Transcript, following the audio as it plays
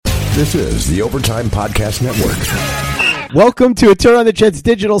This is the Overtime Podcast Network. Welcome to a Turn on the Jets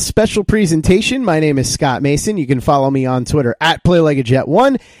digital special presentation. My name is Scott Mason. You can follow me on Twitter at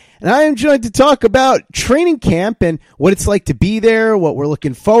PlayLikeAJet1. And I am joined to talk about training camp and what it's like to be there, what we're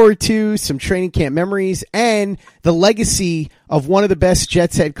looking forward to, some training camp memories, and the legacy of one of the best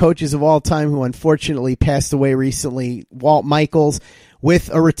Jets head coaches of all time who unfortunately passed away recently, Walt Michaels,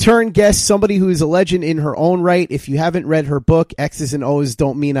 with a return guest, somebody who is a legend in her own right. If you haven't read her book, X's and O's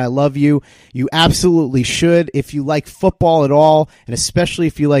Don't Mean I Love You, you absolutely should. If you like football at all, and especially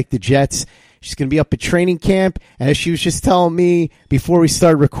if you like the Jets, she's going to be up at training camp, and as she was just telling me before we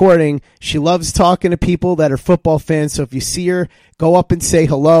started recording, she loves talking to people that are football fans, so if you see her, go up and say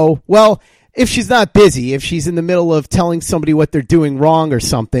hello. Well, if she's not busy, if she's in the middle of telling somebody what they're doing wrong or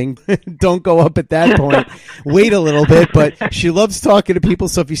something, don't go up at that point. Wait a little bit, but she loves talking to people,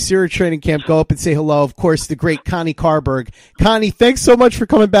 so if you see her at training camp, go up and say hello. Of course, the great Connie Carberg. Connie, thanks so much for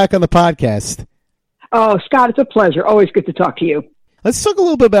coming back on the podcast. Oh, Scott, it's a pleasure. Always good to talk to you. Let's talk a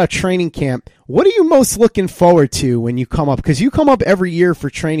little bit about training camp. What are you most looking forward to when you come up? Because you come up every year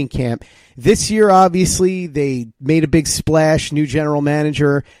for training camp. This year, obviously, they made a big splash. New general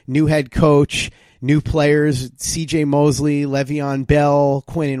manager, new head coach, new players, C.J. Mosley, Le'Veon Bell,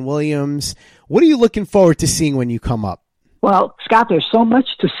 Quinnen Williams. What are you looking forward to seeing when you come up? Well, Scott, there's so much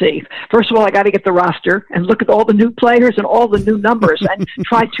to see. First of all, I got to get the roster and look at all the new players and all the new numbers and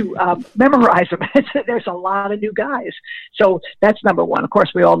try to memorize them. There's a lot of new guys. So that's number one. Of course,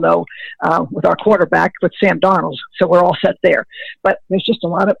 we all know with our quarterback, with Sam Darnold, so we're all set there. But there's just a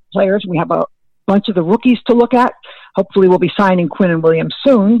lot of players. We have a bunch of the rookies to look at. Hopefully we'll be signing Quinnen Williams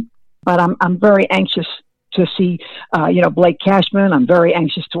soon. But I'm very anxious to see, Blake Cashman. I'm very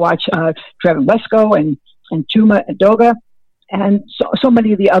anxious to watch Trevin Wesco and Chuma Edoga. And so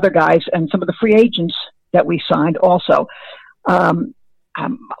many of the other guys and some of the free agents that we signed also. I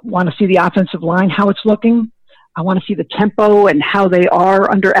want to see the offensive line, how it's looking. I want to see the tempo and how they are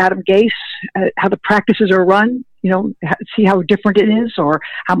under Adam Gase, how the practices are run, see how different it is or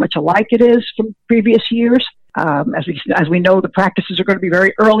how much alike it is from previous years. As we know, the practices are going to be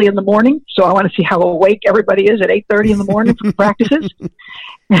very early in the morning. So I want to see how awake everybody is at 8:30 in the morning for the practices.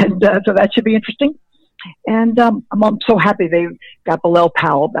 And so that should be interesting. And I'm so happy they got Bilal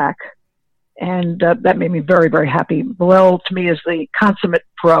Powell back. And that made me very, very happy. Bilal, to me, is the consummate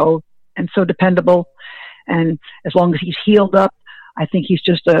pro and so dependable. And as long as he's healed up, I think he's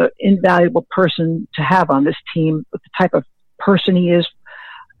just an invaluable person to have on this team with the type of person he is.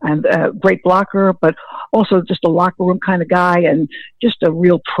 And a great blocker, but also just a locker room kind of guy and just a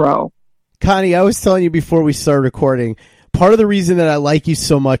real pro. Connie, I was telling you before we started recording, part of the reason that I like you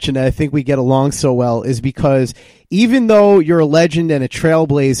so much and that I think we get along so well is because even though you're a legend and a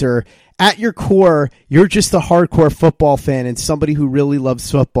trailblazer, at your core, you're just a hardcore football fan and somebody who really loves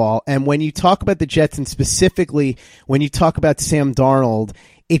football. And when you talk about the Jets and specifically when you talk about Sam Darnold,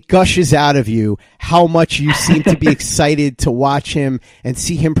 it gushes out of you how much you seem to be excited to watch him and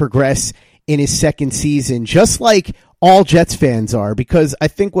see him progress in his second season, just like all Jets fans are, because I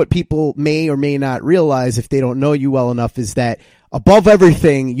think what people may or may not realize if they don't know you well enough is that above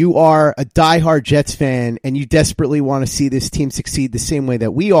everything, you are a diehard Jets fan and you desperately want to see this team succeed the same way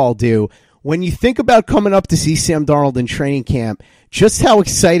that we all do. When you think about coming up to see Sam Darnold in training camp, just how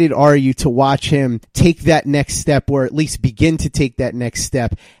excited are you to watch him take that next step, or at least begin to take that next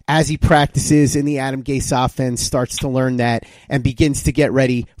step as he practices in the Adam Gase offense, starts to learn that, and begins to get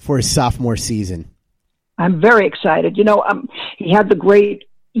ready for his sophomore season? I'm very excited. He had the great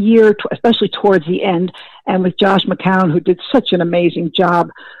year, especially towards the end, and with Josh McCown, who did such an amazing job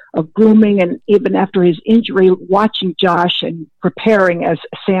of grooming, and even after his injury, watching Josh and preparing, as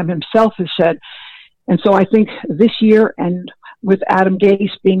Sam himself has said. And so I think this year, and with Adam Gase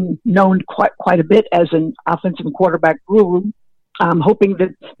being known quite a bit as an offensive and quarterback guru, I'm hoping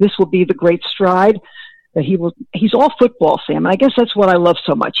that this will be the great stride that he's all football, Sam. And I guess that's what I love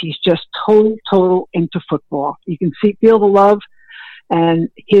so much. He's just total into football. You can feel the love and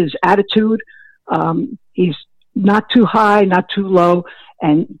his attitude. He's not too high, not too low,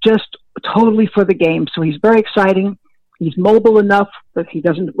 and just totally for the game. So he's very exciting. He's mobile enough that he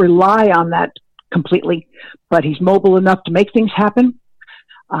doesn't rely on that completely, but he's mobile enough to make things happen.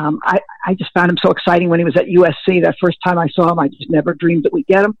 I just found him so exciting when he was at USC. That first time I saw him, I just never dreamed that we'd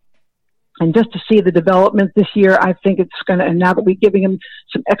get him. And just to see the development this year, I think it's going to, and now that we're giving him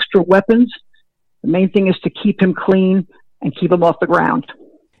some extra weapons, the main thing is to keep him clean and keep him off the ground.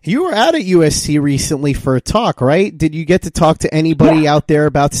 You were out at USC recently for a talk, right? Did you get to talk to anybody out there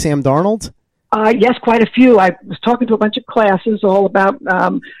about Sam Darnold? Yes, quite a few. I was talking to a bunch of classes all about,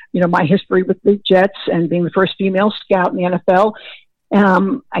 my history with the Jets and being the first female scout in the NFL.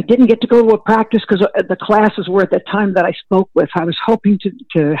 I didn't get to go to a practice because the classes were at the time that I spoke with. I was hoping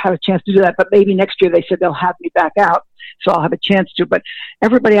to have a chance to do that, but maybe next year they said they'll have me back out, so I'll have a chance to. But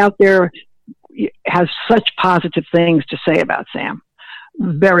everybody out there has such positive things to say about Sam,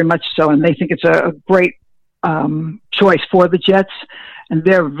 very much so, and they think it's a great choice for the Jets, and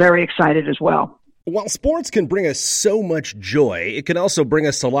they're very excited as well. While sports can bring us so much joy, it can also bring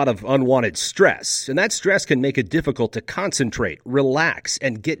us a lot of unwanted stress, and that stress can make it difficult to concentrate, relax,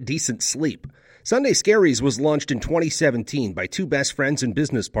 and get decent sleep. Sunday Scaries was launched in 2017 by two best friends and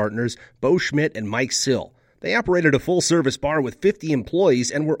business partners, Bo Schmidt and Mike Sill. They operated a full-service bar with 50 employees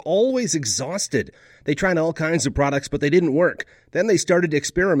and were always exhausted. They tried all kinds of products, but they didn't work. Then they started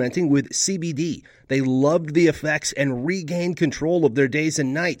experimenting with CBD. They loved the effects and regained control of their days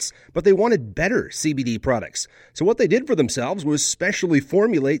and nights, but they wanted better CBD products. So what they did for themselves was specially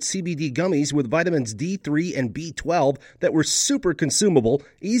formulate CBD gummies with vitamins D3 and B12 that were super consumable,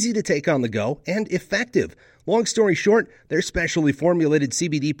 easy to take on the go, and effective. Long story short, their specially formulated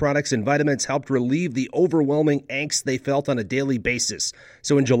CBD products and vitamins helped relieve the overwhelming angst they felt on a daily basis.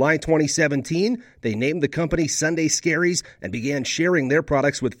 So in July 2017, they named the company Sunday Scaries and began sharing their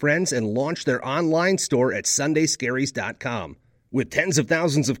products with friends and launched their online store at sundayscaries.com. With tens of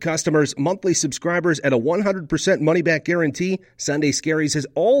thousands of customers, monthly subscribers, and a 100% money-back guarantee, Sunday Scaries has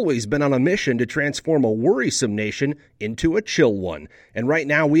always been on a mission to transform a worrisome nation into a chill one. And right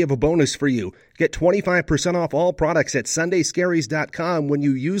now, we have a bonus for you. Get 25% off all products at sundayscaries.com when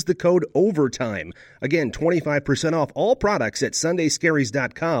you use the code OVERTIME. Again, 25% off all products at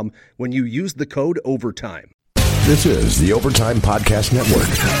sundayscaries.com when you use the code OVERTIME. This is the Overtime Podcast Network.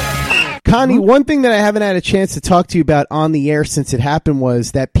 Connie, one thing that I haven't had a chance to talk to you about on the air since it happened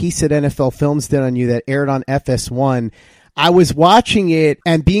was that piece that NFL Films did on you that aired on FS1. I was watching it,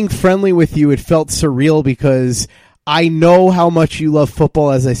 and being friendly with you, it felt surreal because I know how much you love football,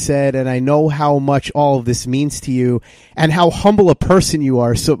 as I said, and I know how much all of this means to you and how humble a person you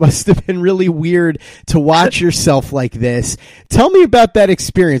are. So it must have been really weird to watch yourself like this. Tell me about that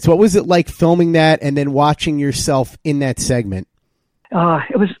experience. What was it like filming that and then watching yourself in that segment?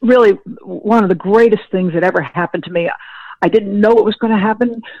 It was really one of the greatest things that ever happened to me. I didn't know it was going to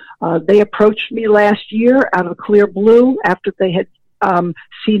happen. They approached me last year out of clear blue after they had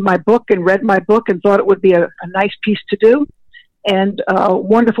seen my book and read my book and thought it would be a nice piece to do. And a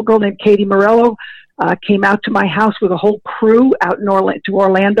wonderful girl named Katie Morello came out to my house with a whole crew out in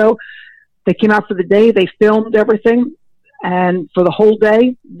Orlando. They came out for the day. They filmed everything. And for the whole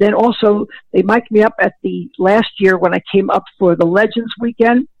day. Then also they mic'd me up at the last year when I came up for the Legends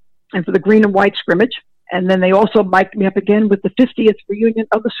weekend and for the green and white scrimmage. And then they also mic'd me up again with the 50th reunion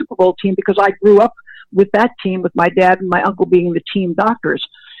of the Super Bowl team because I grew up with that team with my dad and my uncle being the team doctors.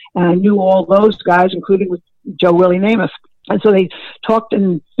 And I knew all those guys, including with Joe Willie Namath. And so they talked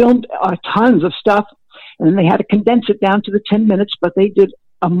and filmed tons of stuff. And then they had to condense it down to the 10 minutes, but they did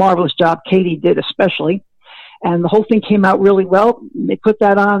a marvelous job. Katie did especially. And the whole thing came out really well. They put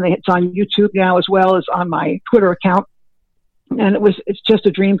that on. It's on YouTube now as well as on my Twitter account. And it's just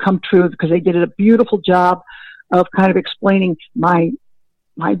a dream come true because they did a beautiful job of kind of explaining my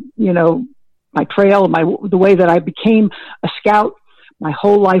trail, the way that I became a scout, my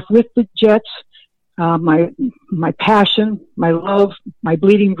whole life with the Jets, my passion, my love, my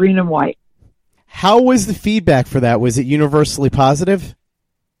bleeding green and white. How was the feedback for that? Was it universally positive?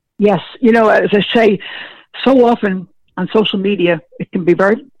 Yes. As I say, so often on social media, it can be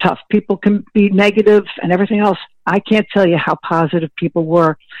very tough. People can be negative and everything else. I can't tell you how positive people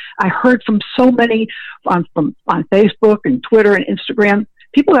were. I heard from so many on Facebook and Twitter and Instagram,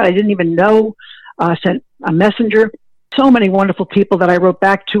 people that I didn't even know, sent a messenger. So many wonderful people that I wrote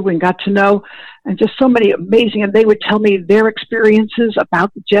back to and got to know, and just so many amazing. And they would tell me their experiences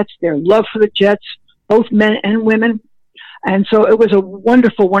about the Jets, their love for the Jets, both men and women. And so it was a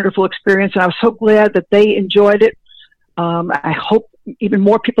wonderful, wonderful experience. And I was so glad that they enjoyed it. I hope even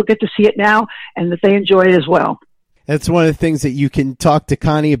more people get to see it now and that they enjoy it as well. That's one of the things that you can talk to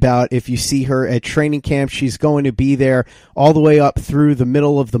Connie about if you see her at training camp. She's going to be there all the way up through the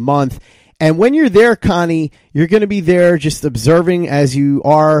middle of the month. And when you're there, Connie, you're going to be there just observing as you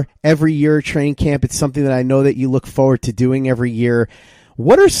are every year at training camp. It's something that I know that you look forward to doing every year.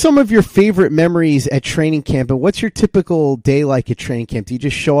 What are some of your favorite memories at training camp, and what's your typical day like at training camp? Do you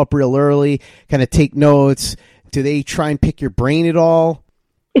just show up real early, kind of take notes? Do they try and pick your brain at all?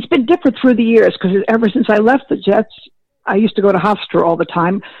 It's been different through the years because ever since I left the Jets, I used to go to Hofstra all the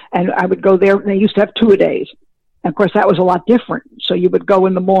time, and I would go there, and they used to have two-a-days. And, of course, that was a lot different. So you would go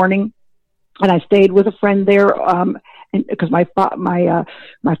in the morning, and I stayed with a friend there and because my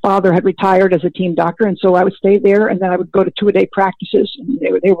father had retired as a team doctor, and so I would stay there, and then I would go to 2-a-day practices. And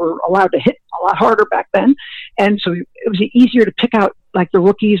they were allowed to hit a lot harder back then, and so it was easier to pick out like the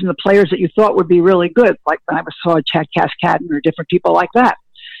rookies and the players that you thought would be really good, like when I saw Chad Cascadden or different people like that.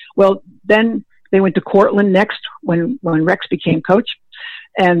 Well, then they went to Cortland next when Rex became coach,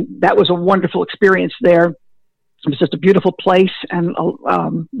 and that was a wonderful experience there. It was just a beautiful place and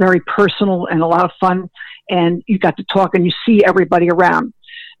very personal and a lot of fun. And you got to talk and you see everybody around.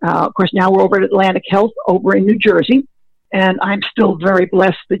 Of course, now we're over at Atlantic Health over in New Jersey, and I'm still very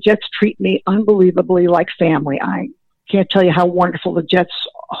blessed. The Jets treat me unbelievably like family. I can't tell you how wonderful the Jets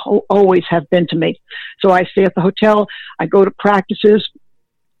always have been to me. So I stay at the hotel. I go to practices.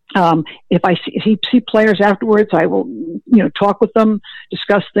 If I see players afterwards, I will, talk with them,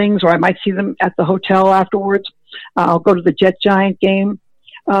 discuss things, or I might see them at the hotel afterwards. I'll go to the Jet Giant game.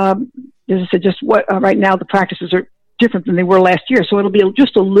 As I said, right now the practices are different than they were last year, so it'll be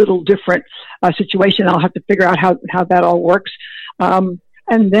just a little different situation. I'll have to figure out how that all works. And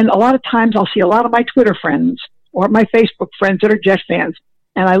then a lot of times I'll see a lot of my Twitter friends or my Facebook friends that are Jet fans,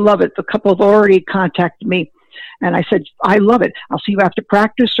 and I love it. A couple have already contacted me. And I said, I love it. I'll see you after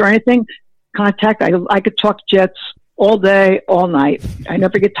practice or anything. Contact. I could talk Jets all day, all night. I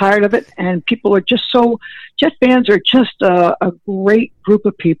never get tired of it. And people are just Jet fans are just a great group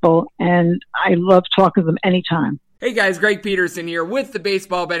of people. And I love talking to them anytime. Hey guys, Greg Peterson here with the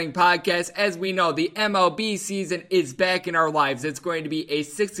Baseball Betting Podcast. As we know, the MLB season is back in our lives. It's going to be a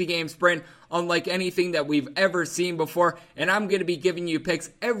 60-game sprint unlike anything that we've ever seen before. And I'm going to be giving you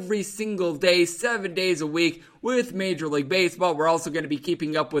picks every single day, 7 days a week with Major League Baseball. We're also going to be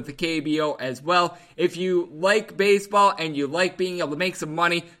keeping up with the KBO as well. If you like baseball and you like being able to make some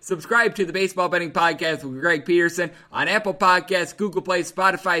money, subscribe to the Baseball Betting Podcast with Greg Peterson on Apple Podcasts, Google Play,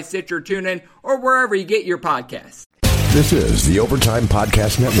 Spotify, Stitcher, TuneIn, or wherever you get your podcasts. This is the Overtime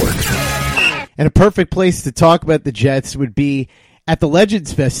Podcast Network. And a perfect place to talk about the Jets would be at the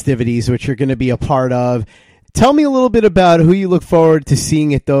Legends festivities, which you're going to be a part of. Tell me a little bit about who you look forward to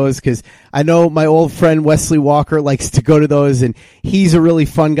seeing at those, because I know my old friend Wesley Walker likes to go to those, and he's a really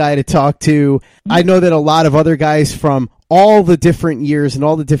fun guy to talk to. I know that a lot of other guys from all the different years and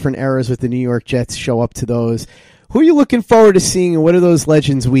all the different eras with the New York Jets show up to those. Who are you looking forward to seeing, and what are those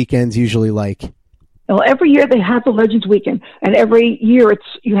Legends weekends usually like? Well, every year they have the Legends Weekend, and every year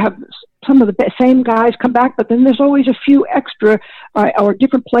you have some of the same guys come back, but then there's always a few extra or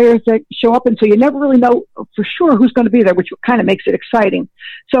different players that show up, and so you never really know for sure who's going to be there, which kind of makes it exciting.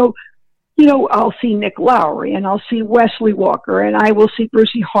 So, I'll see Nick Lowry, and I'll see Wesley Walker, and I will see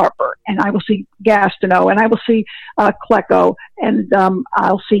Brucey Harper, and I will see Gastineau, and I will see Klecko, and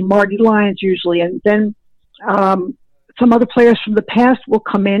I'll see Marty Lyons usually, and then some other players from the past will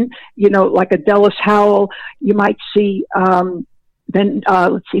come in, like a Dallas Howell. You might see,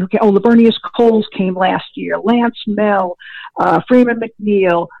 let's see, okay, Lavernius Coles came last year, Lance Mel, Freeman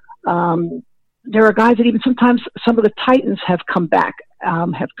McNeil. There are guys that even sometimes some of the Titans have come back,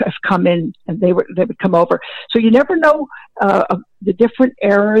 have come in, and they would come over. So you never know the different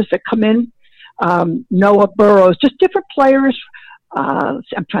eras that come in. Noah Burrows, just different players. I'm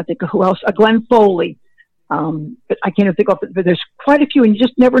trying to think of who else. Glenn Foley. But I can't even think of it, but there's quite a few, and you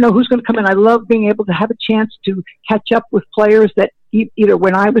just never know who's going to come in. I love being able to have a chance to catch up with players that either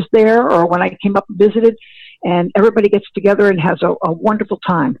when I was there or when I came up and visited, and everybody gets together and has a wonderful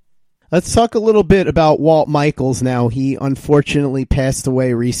time. Let's talk a little bit about Walt Michaels now. He unfortunately passed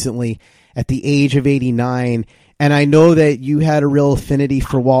away recently at the age of 89, and I know that you had a real affinity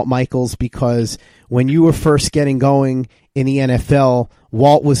for Walt Michaels because when you were first getting going in the NFL,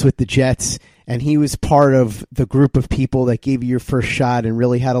 Walt was with the Jets, and he was part of the group of people that gave you your first shot and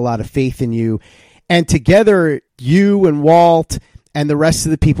really had a lot of faith in you. And together, you and Walt and the rest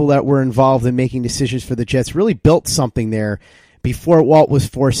of the people that were involved in making decisions for the Jets really built something there before Walt was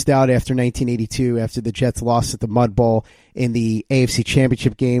forced out after 1982, after the Jets lost at the Mud Bowl in the AFC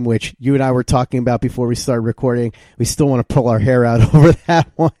Championship game, which you and I were talking about before we started recording. We still want to pull our hair out over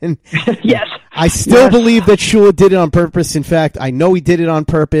that one. Yes. I still believe that Shula did it on purpose. In fact, I know he did it on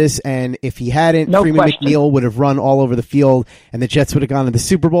purpose, and if he hadn't, Freeman McNeil would have run all over the field, and the Jets would have gone to the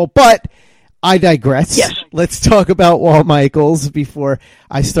Super Bowl. But I digress. Yes. Let's talk about Walt Michaels before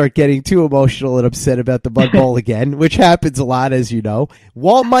I start getting too emotional and upset about the Mud Bowl again, which happens a lot, as you know.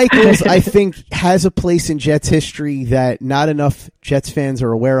 Walt Michaels, I think, has a place in Jets history that not enough Jets fans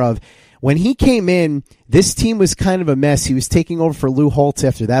are aware of. when he came in, this team was kind of a mess. He was taking over for Lou Holtz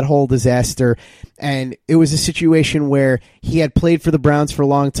after that whole disaster, and it was a situation where he had played for the Browns for a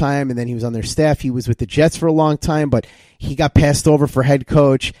long time, and then he was on their staff. He was with the Jets for a long time, but he got passed over for head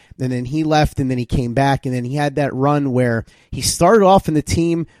coach, and then he left, and then he came back, and then he had that run where he started off and the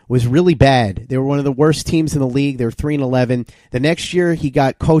team was really bad. They were one of the worst teams in the league. They were 3-11. The next year, he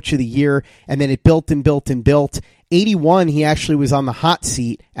got Coach of the Year, and then it built and built and built. 81, he actually was on the hot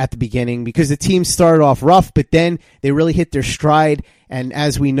seat at the beginning because the team started off rough, but then they really hit their stride. And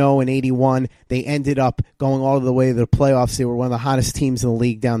as we know, in 81, they ended up going all the way to the playoffs. They were one of the hottest teams in the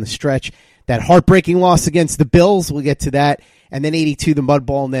league down the stretch. That heartbreaking loss against the Bills, we'll get to that. And then 82, the mud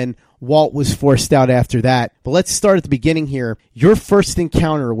ball, and then Walt was forced out after that. But let's start at the beginning here. Your first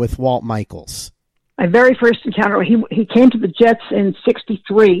encounter with Walt Michaels. My very first encounter, he came to the Jets in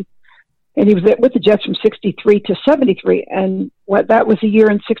 63. And he was with the Jets from 63 to 73. And that was the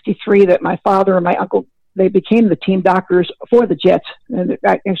year in 63 that my father and my uncle, they became the team doctors for the Jets, and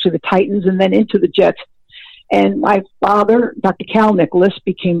actually the Titans, and then into the Jets. And my father, Dr. Cal Nicholas,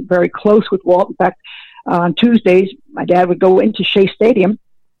 became very close with Walt. In fact, on Tuesdays, my dad would go into Shea Stadium.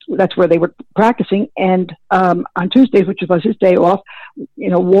 That's where they were practicing. And on Tuesdays, which was his day off,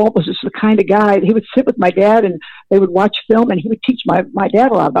 Walt was just the kind of guy, he would sit with my dad and they would watch film, and he would teach my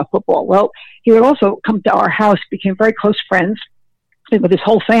dad a lot about football. Well, he would also come to our house, became very close friends with his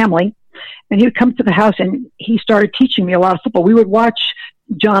whole family. And he would come to the house and he started teaching me a lot of football. We would watch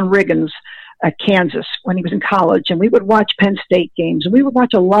John Riggins at Kansas when he was in college, and we would watch Penn State games, and we would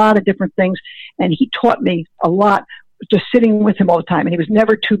watch a lot of different things. And he taught me a lot just sitting with him all the time, and he was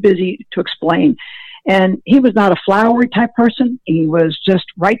never too busy to explain. And he was not a flowery type person. He was just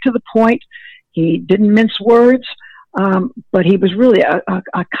right to the point. He didn't mince words, but he was really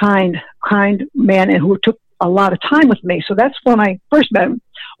a kind man, and who took a lot of time with me. So that's when I first met him,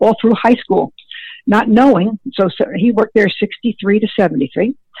 all through high school, not knowing. So he worked there 63 to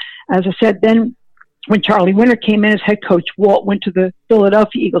 73. As I said, then when Charlie Winter came in as head coach, Walt went to the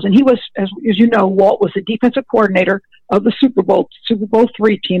Philadelphia Eagles. And he was, as you know, Walt was the defensive coordinator of the Super Bowl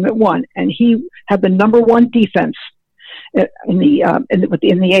III team that won. And he had the number one defense in the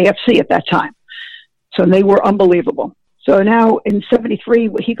AFC at that time. So they were unbelievable. So now in 73,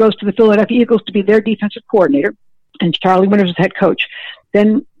 he goes to the Philadelphia Eagles to be their defensive coordinator, and Charlie Winter was head coach.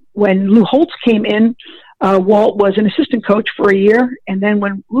 Then when Lou Holtz came in, Walt was an assistant coach for a year. And then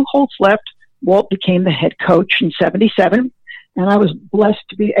when Lou Holtz left, Walt became the head coach in 77. And I was blessed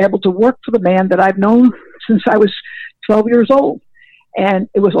to be able to work for the man that I've known since I was 12 years old. And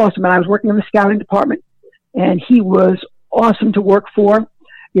it was awesome. And I was working in the scouting department, and he was awesome to work for.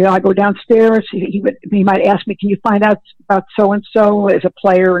 I go downstairs. He might ask me, can you find out about so-and-so as a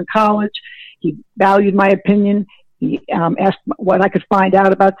player in college? He valued my opinion. He asked what I could find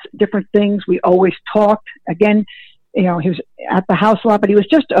out about different things. We always talked. Again, he was at the house a lot, but he was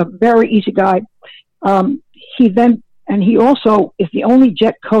just a very easy guy. He also is the only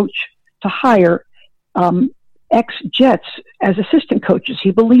Jet coach to hire ex-Jets as assistant coaches.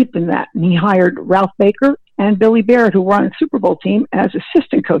 He believed in that, and he hired Ralph Baker and Billy Barrett, who were on the Super Bowl team, as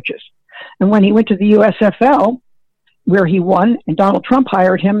assistant coaches. And when he went to the USFL, where he won, and Donald Trump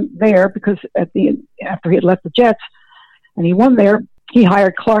hired him there because after he had left the Jets, and he won there, he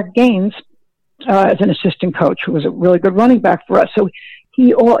hired Clark Gaines as an assistant coach, who was a really good running back for us. So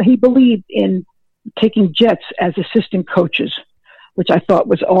he believed in taking Jets as assistant coaches, which I thought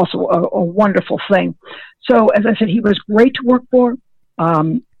was also a wonderful thing. So as I said, he was great to work for.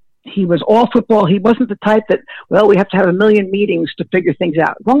 He was all football. He wasn't the type that, we have to have a million meetings to figure things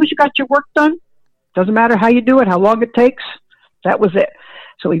out. As long as you got your work done, doesn't matter how you do it, how long it takes, that was it.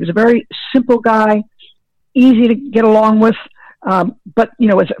 So he was a very simple guy, easy to get along with. But,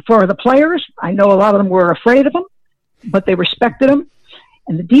 as for the players, I know a lot of them were afraid of him, but they respected him.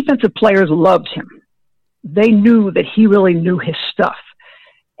 And the defensive players loved him. They knew that he really knew his stuff.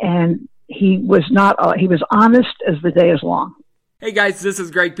 And he was honest as the day is long. Hey guys, this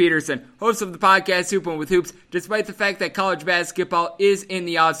is Greg Peterson, host of the podcast Hoopin' with Hoops. Despite the fact that college basketball is in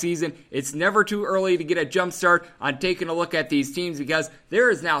the offseason, it's never too early to get a jump start on taking a look at these teams, because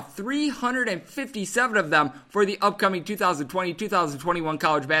there is now 357 of them for the upcoming 2020-2021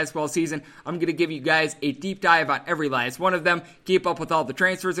 college basketball season. I'm going to give you guys a deep dive on every last one of them, keep up with all the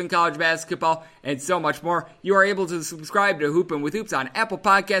transfers in college basketball, and so much more. You are able to subscribe to Hoopin' with Hoops on Apple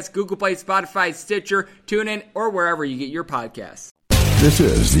Podcasts, Google Play, Spotify, Stitcher, TuneIn, or wherever you get your podcasts. This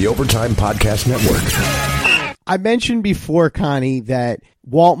is the Overtime Podcast Network. I mentioned before, Connie, that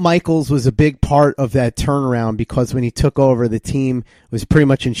Walt Michaels was a big part of that turnaround because when he took over, the team was pretty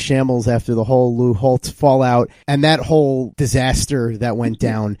much in shambles after the whole Lou Holtz fallout and that whole disaster that went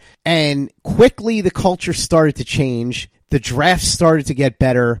down. And quickly the culture started to change. The draft started to get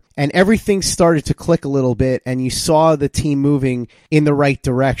better and everything started to click a little bit and you saw the team moving in the right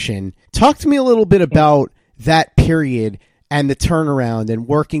direction. Talk to me a little bit about that period and the turnaround and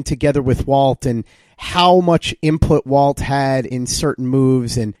working together with Walt and how much input Walt had in certain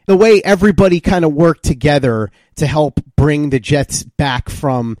moves and the way everybody kind of worked together to help bring the Jets back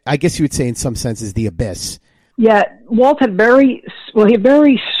from, I guess you would say in some senses, the abyss. Yeah, Walt had very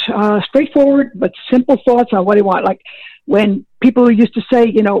straightforward but simple thoughts on what he wanted. Like when people used to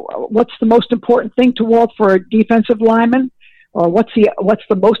say, what's the most important thing to Walt for a defensive lineman, or what's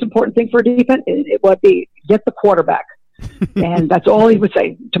the most important thing for a defense? It would be get the quarterback. And that's all he would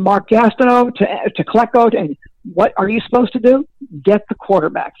say to Mark Gastineau, to Klecko. And what are you supposed to do? Get the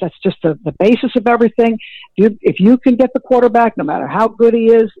quarterback. That's just the basis of everything. If you can get the quarterback, no matter how good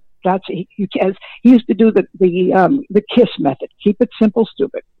he is, he used to do the KISS method. Keep it simple,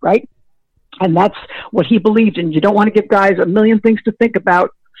 stupid, right? And that's what he believed in. You don't want to give guys a million things to think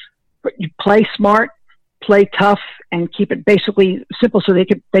about, but you play smart, play tough, and keep it basically simple so they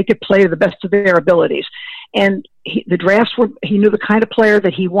could play to the best of their abilities. And he knew the kind of player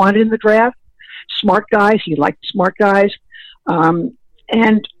that he wanted in the draft. Smart guys. He liked smart guys. And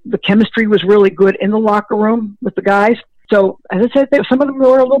the chemistry was really good in the locker room with the guys. So, as I said, some of them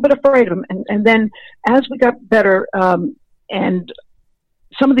were a little bit afraid of him. And then as we got better, and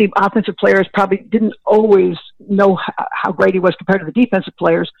some of the offensive players probably didn't always know how great he was compared to the defensive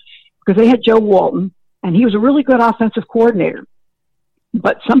players because they had Joe Walton, and he was a really good offensive coordinator.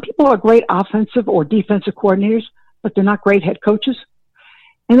 But some people are great offensive or defensive coordinators, but they're not great head coaches.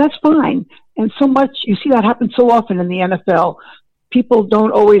 And that's fine. And so much, you see that happen so often in the NFL. People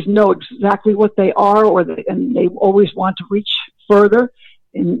don't always know exactly what they are, and they always want to reach further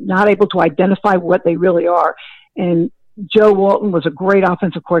and not able to identify what they really are. And Joe Walton was a great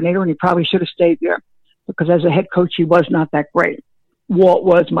offensive coordinator, and he probably should have stayed there because as a head coach, he was not that great. Walt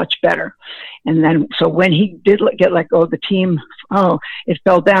was much better. And then, so when he did get let go of the team, it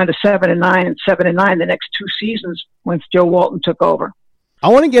fell down to 7-9 and 7-9 the next two seasons once Joe Walton took over. I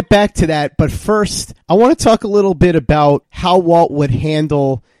want to get back to that, but first, I want to talk a little bit about how Walt would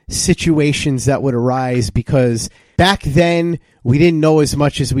handle situations that would arise, because back then we didn't know as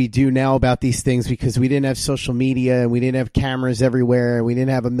much as we do now about these things because we didn't have social media and we didn't have cameras everywhere and we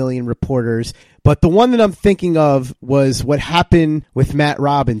didn't have a million reporters. But the one that I'm thinking of was what happened with Matt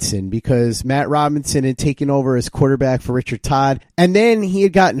Robinson, because Matt Robinson had taken over as quarterback for Richard Todd, and then he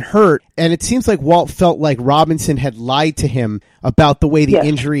had gotten hurt, and it seems like Walt felt like Robinson had lied to him about the way the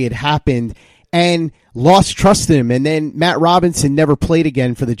injury had happened and lost trust in him. And then Matt Robinson never played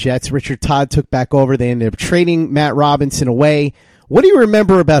again for the Jets. Richard Todd took back over. They ended up trading Matt Robinson away. What do you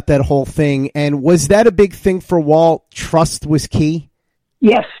remember about that whole thing? And was that a big thing for Walt? Trust was key?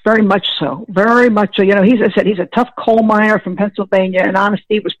 Yes, very much so. Very much so. He's a tough coal miner from Pennsylvania, and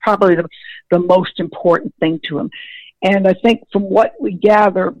honesty was probably the most important thing to him. And I think from what we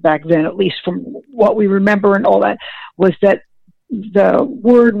gather back then, at least from what we remember and all that, was that the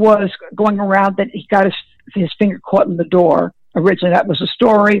word was going around that he got his finger caught in the door. Originally, that was the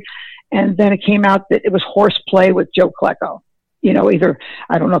story. And then it came out that it was horseplay with Joe Klecko. Either,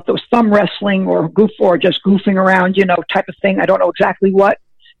 I don't know if it was thumb wrestling or just goofing around, type of thing. I don't know exactly what,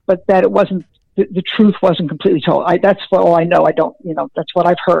 but that it wasn't, the truth wasn't completely told. That's all I know. I don't, that's what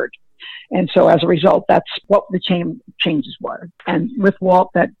I've heard. And so as a result, that's what the changes were. And with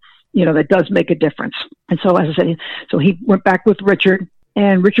Walt, that does make a difference. And so, as I said, so he went back with Richard,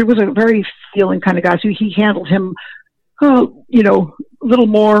 and Richard was a very feeling kind of guy. So he handled him, a little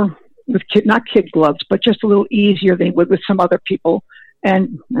more with not kid gloves, but just a little easier than he would with some other people.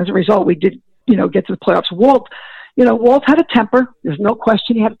 And as a result, we did, get to the playoffs. Walt had a temper. There's no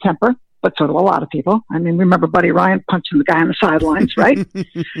question he had a temper, but so do a lot of people. I mean, remember Buddy Ryan punching the guy on the sidelines, right?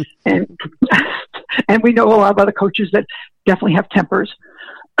 and we know a lot of other coaches that definitely have tempers.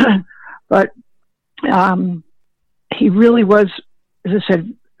 But he really was, as I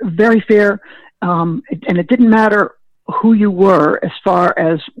said, very fair. And it didn't matter who you were as far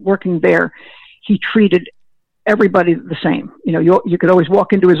as working there. He treated everybody the same. You could always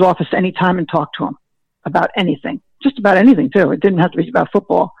walk into his office anytime and talk to him about anything, just about anything too. It didn't have to be about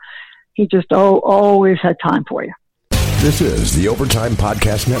football. He just always had time for you. This is the Overtime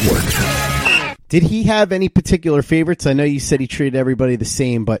Podcast Network. Did he have any particular favorites? I know you said he treated everybody the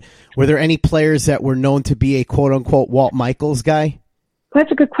same, but were there any players that were known to be a quote-unquote Walt Michaels guy?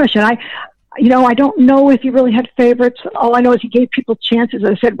 That's a good question. I don't know if he really had favorites. All I know is he gave people chances.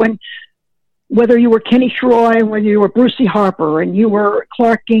 As I said, whether you were Kenny Shroy, when you were Brucey Harper, and you were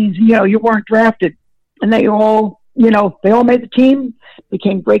Clark Gaines, you weren't drafted, and they all made the team,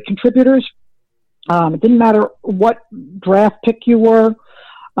 became great contributors. It didn't matter what draft pick you were.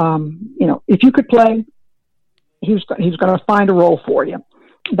 If you could play, he was going to find a role for you,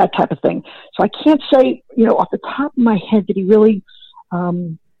 that type of thing. So I can't say, off the top of my head, did he really,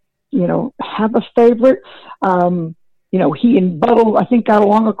 have a favorite. He and Buttle, I think, got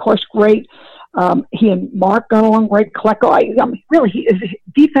along, of course, great. He and Mark got along great. Klecko, his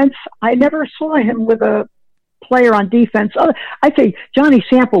defense, I never saw him with a player on defense. I'd say Johnny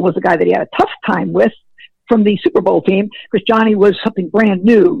Sample was the guy that he had a tough time with from the Super Bowl team, because Johnny was something brand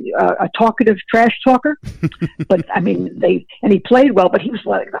new, a talkative trash talker. But he played well, but he was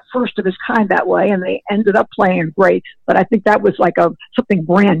like the first of his kind that way, and they ended up playing great. But I think that was like something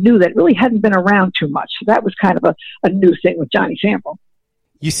brand new that really hadn't been around too much. So that was kind of a new thing with Johnny Sample.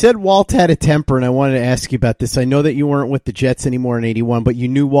 You said Walt had a temper, and I wanted to ask you about this. I know that you weren't with the Jets anymore in 81, but you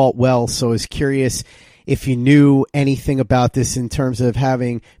knew Walt well, so I was curious if you knew anything about this in terms of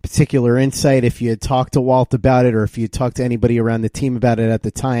having particular insight, if you had talked to Walt about it, or if you had talked to anybody around the team about it at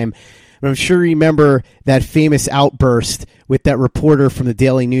the time. But I'm sure you remember that famous outburst with that reporter from the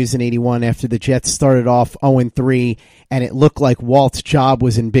Daily News in 81 after the Jets started off 0-3, and it looked like Walt's job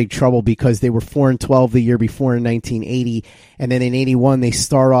was in big trouble because they were 4-12 the year before in 1980, and then in 81 they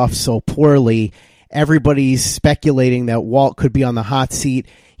start off so poorly. Everybody's speculating that Walt could be on the hot seat.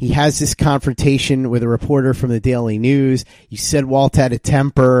 He has this confrontation with a reporter from the Daily News. You said Walt had a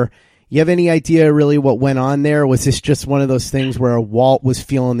temper. You have any idea really what went on there? Was this just one of those things where Walt was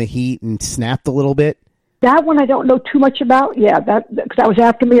feeling the heat and snapped a little bit? That one I don't know too much about. Yeah, because that was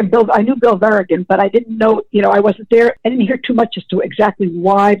after me, and I knew Bill Verrigan, but I didn't know, I wasn't there. I didn't hear too much as to exactly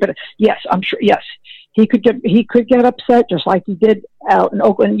why, but yes, I'm sure, yes. He could get upset just like he did out in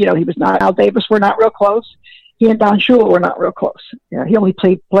Oakland. He was not, Al Davis were not real close. He and Don Shula were not real close. He only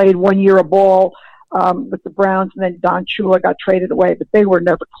played 1 year of ball with the Browns, and then Don Shula got traded away, but they were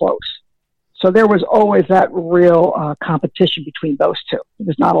never close. So there was always that real competition between those two. There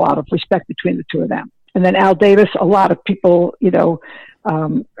was not a lot of respect between the two of them. And then Al Davis, a lot of people, had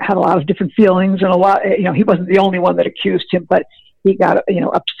a lot of different feelings, and he wasn't the only one that accused him, but he got,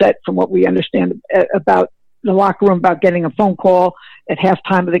 upset from what we understand about the locker room, about getting a phone call at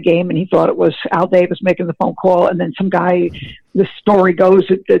halftime of the game, and he thought it was Al Davis making the phone call. And then some guy, the story goes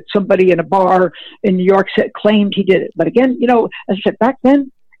that somebody in a bar in New York claimed he did it. But again, as I said, back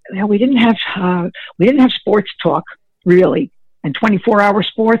then, we didn't have sports talk really, and 24-hour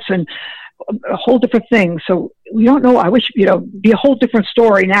sports and a whole different thing. So we don't know. I wish, be a whole different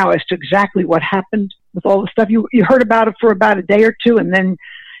story now as to exactly what happened with all the stuff. You heard about it for about a day or two, and then,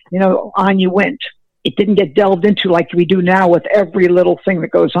 on you went. It didn't get delved into like we do now with every little thing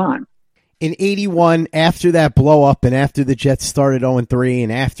that goes on. In 81, after that blow up and after the Jets started 0-3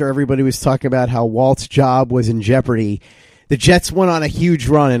 and after everybody was talking about how Walt's job was in jeopardy, the Jets went on a huge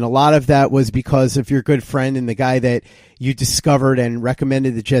run, and a lot of that was because of your good friend and the guy that you discovered and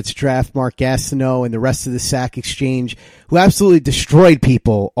recommended the Jets draft, Mark Gastineau, and the rest of the Sack Exchange, who absolutely destroyed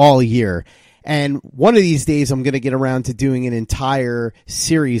people all year. And one of these days, I'm going to get around to doing an entire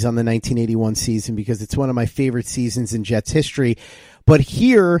series on the 1981 season because it's one of my favorite seasons in Jets history. But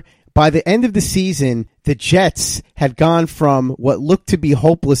here, by the end of the season, the Jets had gone from what looked to be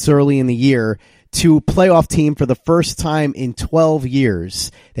hopeless early in the year to a playoff team for the first time in 12 years.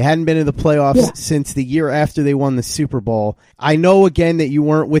 They hadn't been in the playoffs since the year after they won the Super Bowl. I know, again, that you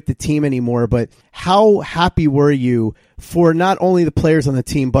weren't with the team anymore, but how happy were you for not only the players on the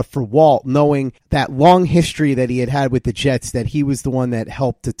team, but for Walt, knowing that long history that he had with the Jets, that he was the one that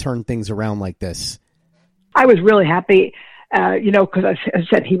helped to turn things around like this? I was really happy, because as I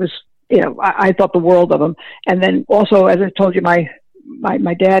said, he was, I thought the world of him. And then also, as I told you, my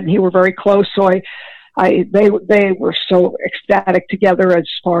dad and he were very close, so they were so ecstatic together as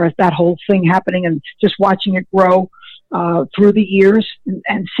far as that whole thing happening, and just watching it grow through the years,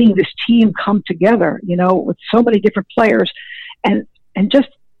 and seeing this team come together, with so many different players, and just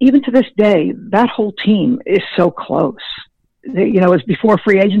even to this day, that whole team is so close. It was before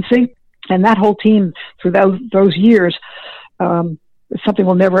free agency, and that whole team through those years, something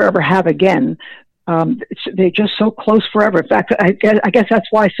we'll never ever have again. They're just so close forever. In fact, I guess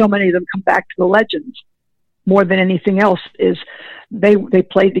that's why so many of them come back to the legends more than anything else. Is they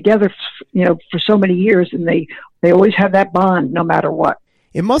played together, for so many years, and they always have that bond no matter what.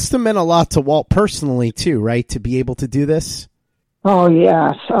 It must have meant a lot to Walt personally too, right? To be able to do this. Oh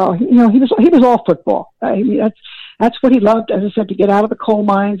yes. Oh, he was all football. I mean, that's what he loved, as I said, to get out of the coal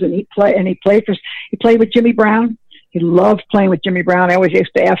mines. And he played with Jimmy Brown. He loved playing with Jimmy Brown. I always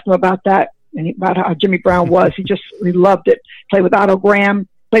used to ask him about that and about how Jimmy Brown was. He loved it. Played with Otto Graham.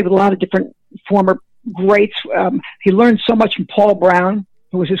 Played with a lot of different former greats. He learned so much from Paul Brown,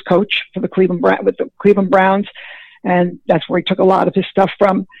 who was his coach for the Cleveland Browns, and that's where he took a lot of his stuff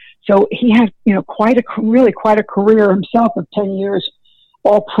from. So he had, quite a career himself of 10 years,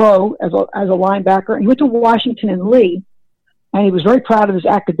 all pro as a linebacker. And he went to Washington and Lee, and he was very proud of his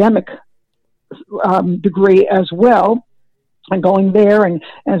academic degree as well, and going there. And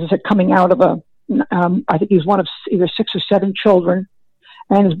as I said, coming out of I think he was one of either 6 or 7 children.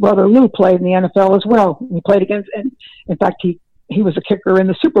 And his brother Lou played in the NFL as well. He played against, and in fact, he was a kicker in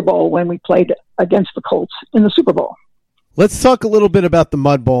the Super Bowl when we played against the Colts in the Super Bowl. Let's talk a little bit about the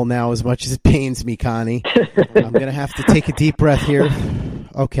Mud Bowl now, as much as it pains me, Connie. I'm going to have to take a deep breath here.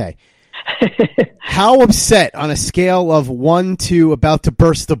 Okay. How upset, on a scale of 1 to about to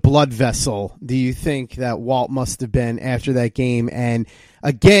burst a blood vessel, do you think that Walt must have been after that game? And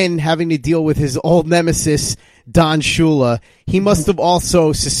again, having to deal with his old nemesis, Don Shula, he must have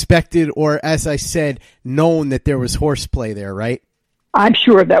also suspected, or as I said, known that there was horseplay there, right? I'm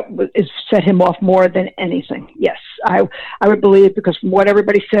sure that it set him off more than anything. Yes, I would believe, because from what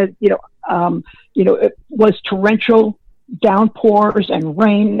everybody said, it was torrential downpours and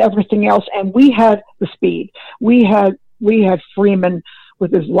rain and everything else, and we had the speed. We had Freeman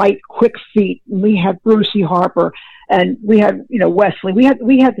with his light, quick feet, and we had Brucey Harper, and we had Wesley. We had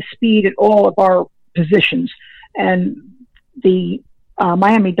the speed at all of our positions, and the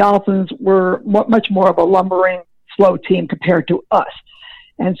Miami Dolphins were much more of a lumbering, slow team compared to us.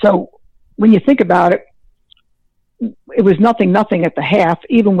 And so when you think about it, it was nothing at the half,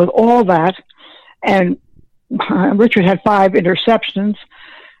 even with all that. And Richard had 5 interceptions,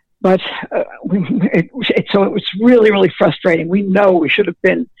 but so it was really, really frustrating. We know we should have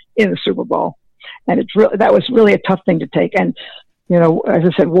been in the Super Bowl, and that was really a tough thing to take. And, as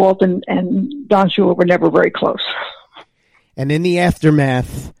I said, Walt and Don Shula were never very close. And in the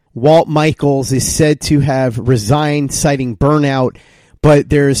aftermath, Walt Michaels is said to have resigned, citing burnout, but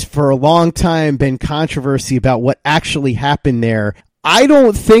there's for a long time been controversy about what actually happened there. I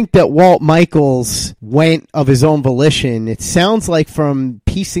don't think that Walt Michaels went of his own volition. It sounds like, from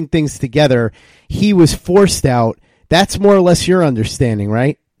piecing things together, he was forced out. That's more or less your understanding,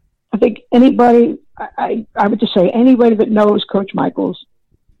 right? I think anybody, I would just say anybody that knows Coach Michaels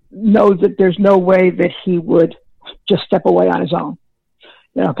knows that there's no way that he would just step away on his own.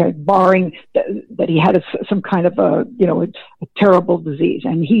 Okay, barring that he had some kind of a terrible disease,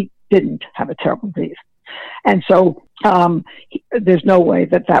 and he didn't have a terrible disease, and so there's no way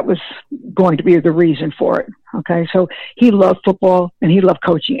that was going to be the reason for it. Okay, so he loved football and he loved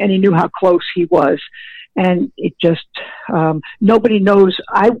coaching, and he knew how close he was, and it just nobody knows.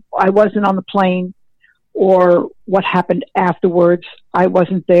 I wasn't on the plane or what happened afterwards. I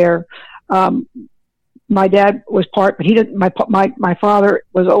wasn't there. My dad was part, but he didn't. My father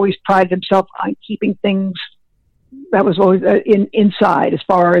was always prided himself on keeping things that was always inside, as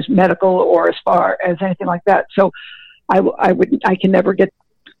far as medical or as far as anything like that. So I can never get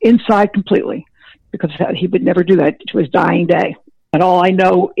inside completely, because he would never do that to his dying day. And all I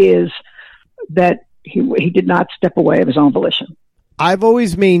know is that he did not step away of his own volition. I've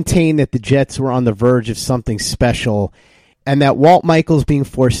always maintained that the Jets were on the verge of something special, and that Walt Michaels being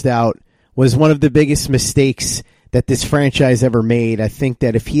forced out was one of the biggest mistakes that this franchise ever made. I think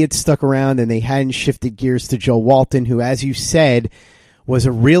that if he had stuck around and they hadn't shifted gears to Joe Walton, who, as you said, was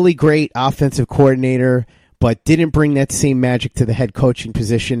a really great offensive coordinator, but didn't bring that same magic to the head coaching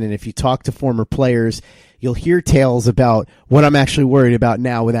position. And if you talk to former players, you'll hear tales about what I'm actually worried about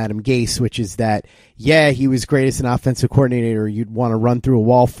now with Adam Gase, which is that, yeah, he was great as an offensive coordinator. You'd want to run through a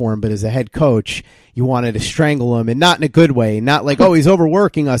wall for him, but as a head coach, you wanted to strangle him, and not in a good way. Not like, oh, he's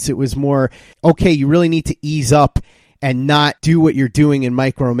overworking us. It was more, okay, you really need to ease up and not do what you're doing and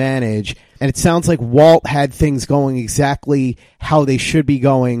micromanage. And it sounds like Walt had things going exactly how they should be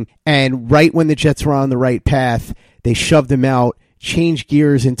going. And right when the Jets were on the right path, they shoved him out, changed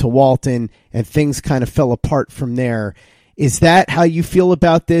gears into Walton, and things kind of fell apart from there. Is that how you feel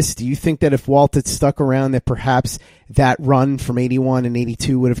about this? Do you think that if Walt had stuck around, that perhaps that run from 81 and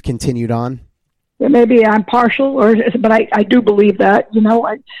 82 would have continued on? Yeah, maybe I'm partial, but I do believe that.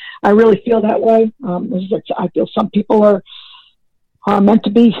 I really feel that way. I feel some people are meant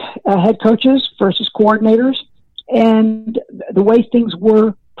to be head coaches versus coordinators, and the way things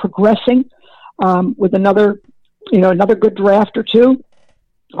were progressing with another good draft or two,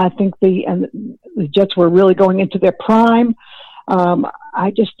 I think the Jets were really going into their prime.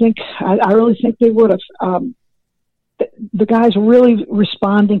 I really think they would have. the guys were really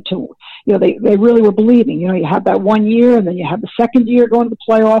responding to, they really were believing. You had that 1 year, and then you have the second year going to the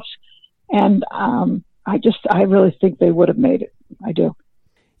playoffs, and I really think they would have made it. I do.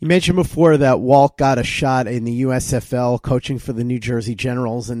 You mentioned before that Walt got a shot in the USFL coaching for the New Jersey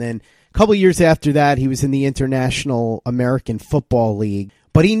Generals, and then a couple of years after that, he was in the International American Football League,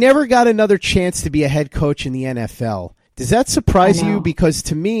 but he never got another chance to be a head coach in the NFL. Does that surprise you? Because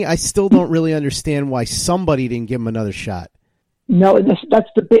to me, I still don't really understand why somebody didn't give him another shot. No, that's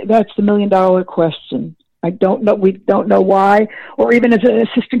the $1 million question. I don't know. We don't know why, or even as an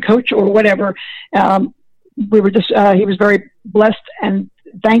assistant coach or whatever. He was very blessed and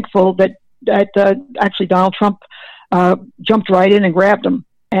thankful that actually Donald Trump jumped right in and grabbed him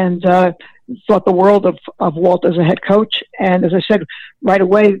and thought the world of Walt as a head coach. And as I said, right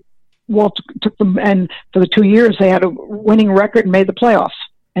away, Walt took them, and for the 2 years they had a winning record and made the playoffs.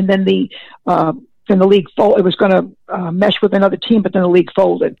 And then the league folded. It was going to mesh with another team, but then the league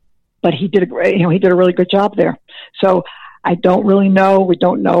folded. But he did he did a really good job there. So I don't really know. We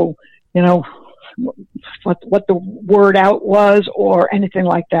don't know, what the word out was or anything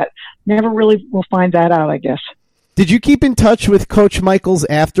like that. Never really will find that out, I guess. Did you keep in touch with Coach Michaels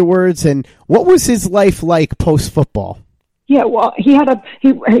afterwards, and what was his life like post-football? Yeah, well, he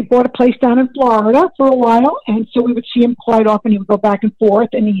bought a place down in Florida for a while, and so we would see him quite often. He would go back and forth,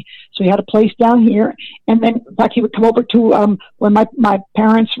 so he had a place down here. And then, in fact, he would come over to when my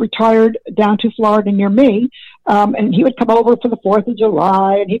parents retired down to Florida near me, and he would come over for the 4th of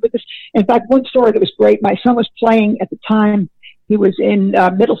July. And he would in fact, one story that was great. My son was playing at the time. He was in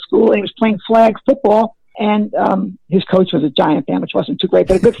middle school, and he was playing flag football. And his coach was a Giant fan, which wasn't too great,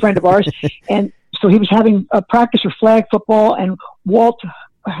 but a good friend of ours. And so he was having a practice for flag football, and Walt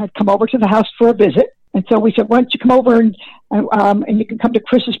had come over to the house for a visit. And so we said, why don't you come over and you can come to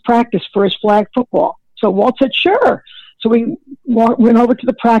Chris's practice for his flag football. So Walt said, sure. So we went over to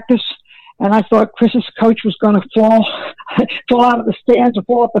the practice, and I thought Chris's coach was going to fall out of the stands or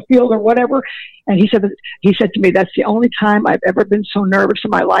fall off the field or whatever. And he said to me, that's the only time I've ever been so nervous in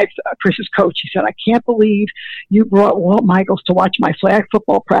my life, Chris's coach. He said, I can't believe you brought Walt Michaels to watch my flag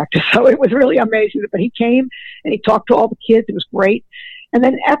football practice. So it was really amazing. But he came and he talked to all the kids. It was great. And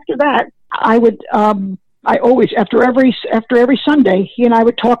then after that, I would, I always, after every Sunday, he and I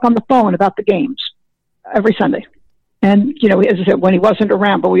would talk on the phone about the games every Sunday. And, as I said, when he wasn't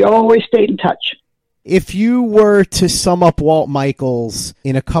around, but we always stayed in touch. If you were to sum up Walt Michaels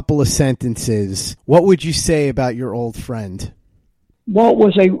in a couple of sentences, what would you say about your old friend? Walt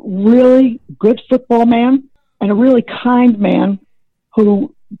was a really good football man and a really kind man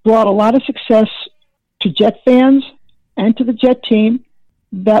who brought a lot of success to Jet fans and to the Jet team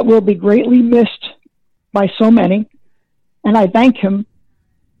that will be greatly missed by so many. And I thank him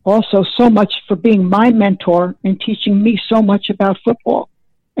also so much for being my mentor and teaching me so much about football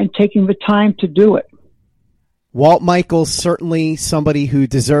and taking the time to do it. Walt Michaels, certainly somebody who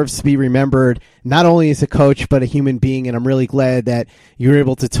deserves to be remembered, not only as a coach, but a human being. And I'm really glad that you were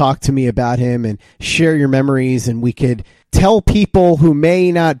able to talk to me about him and share your memories, and we could tell people who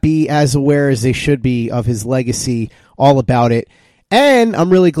may not be as aware as they should be of his legacy all about it. And I'm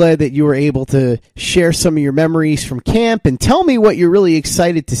really glad that you were able to share some of your memories from camp and tell me what you're really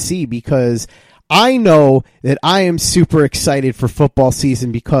excited to see, because I know that I am super excited for football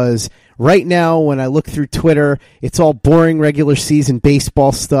season, because right now when I look through Twitter, it's all boring regular season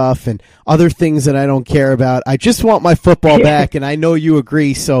baseball stuff and other things that I don't care about. I just want my football back, and I know you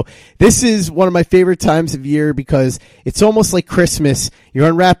agree. So this is one of my favorite times of year because it's almost like Christmas. You're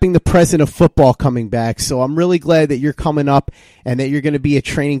unwrapping the present of football coming back. So I'm really glad that you're coming up and that you're going to be at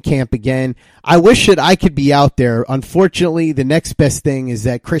training camp again. I wish that I could be out there. Unfortunately, the next best thing is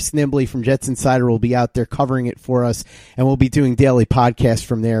that Chris Nimbley from Jets Insider will be out there covering it for us, and we'll be doing daily podcasts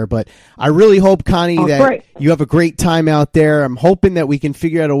from there. But I really hope, Connie, that you have a great time out there. I'm hoping that we can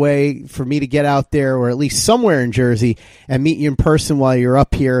figure out a way for me to get out there, or at least somewhere in Jersey, and meet you in person while you're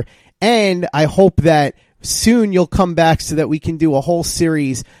up here. And I hope that soon you'll come back so that we can do a whole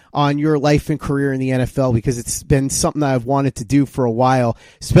series on your life and career in the NFL, because it's been something that I've wanted to do for a while,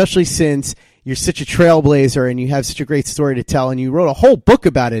 especially since you're such a trailblazer and you have such a great story to tell, and you wrote a whole book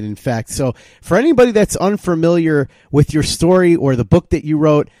about it, in fact. So for anybody that's unfamiliar with your story or the book that you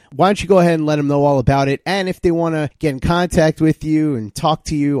wrote, why don't you go ahead and let them know all about it? And if they want to get in contact with you and talk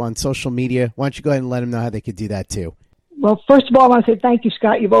to you on social media, why don't you go ahead and let them know how they could do that too? Well, first of all, I want to say thank you,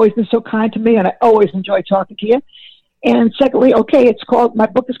 Scott. You've always been so kind to me, and I always enjoy talking to you. And secondly, my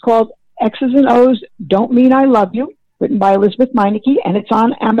book is called X's and O's Don't Mean I Love You, written by Elizabeth Meineke, and it's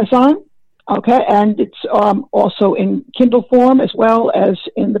on Amazon. Okay, and it's also in Kindle form as well as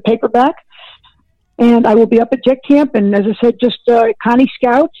in the paperback. And I will be up at Jet Camp. And as I said, just Connie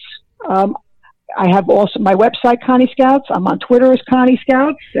Scouts. I have also my website, Connie Scouts. I'm on Twitter as Connie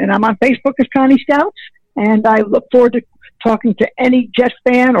Scouts, and I'm on Facebook as Connie Scouts. And I look forward to talking to any Jet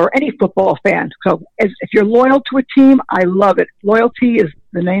fan or any football fan. So if you're loyal to a team, I love it. Loyalty is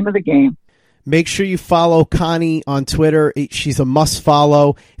the name of the game. Make sure you follow Connie on Twitter. She's a must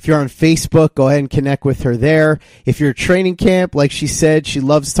follow. If you're on Facebook, go ahead and connect with her there. If you're at training camp, like she said, she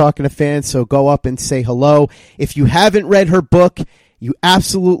loves talking to fans, so go up and say hello. If you haven't read her book, you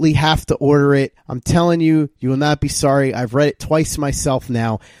absolutely have to order it. I'm telling you, you will not be sorry. I've read it twice myself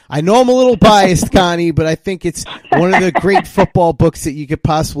now. I know I'm a little biased, Connie, but I think it's one of the great football books that you could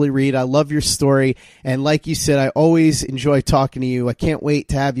possibly read. I love your story. And like you said, I always enjoy talking to you. I can't wait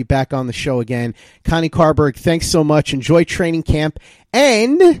to have you back on the show again. Connie Carberg, thanks so much. Enjoy training camp.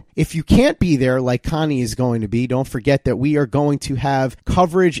 And if you can't be there like Connie is going to be, don't forget that we are going to have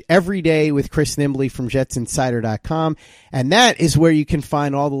coverage every day with Chris Nimbley from JetsInsider.com. And that is where you can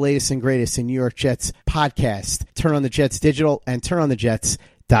find all the latest and greatest in New York Jets podcast. Turn on the Jets Digital and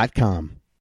turnonthejets.com.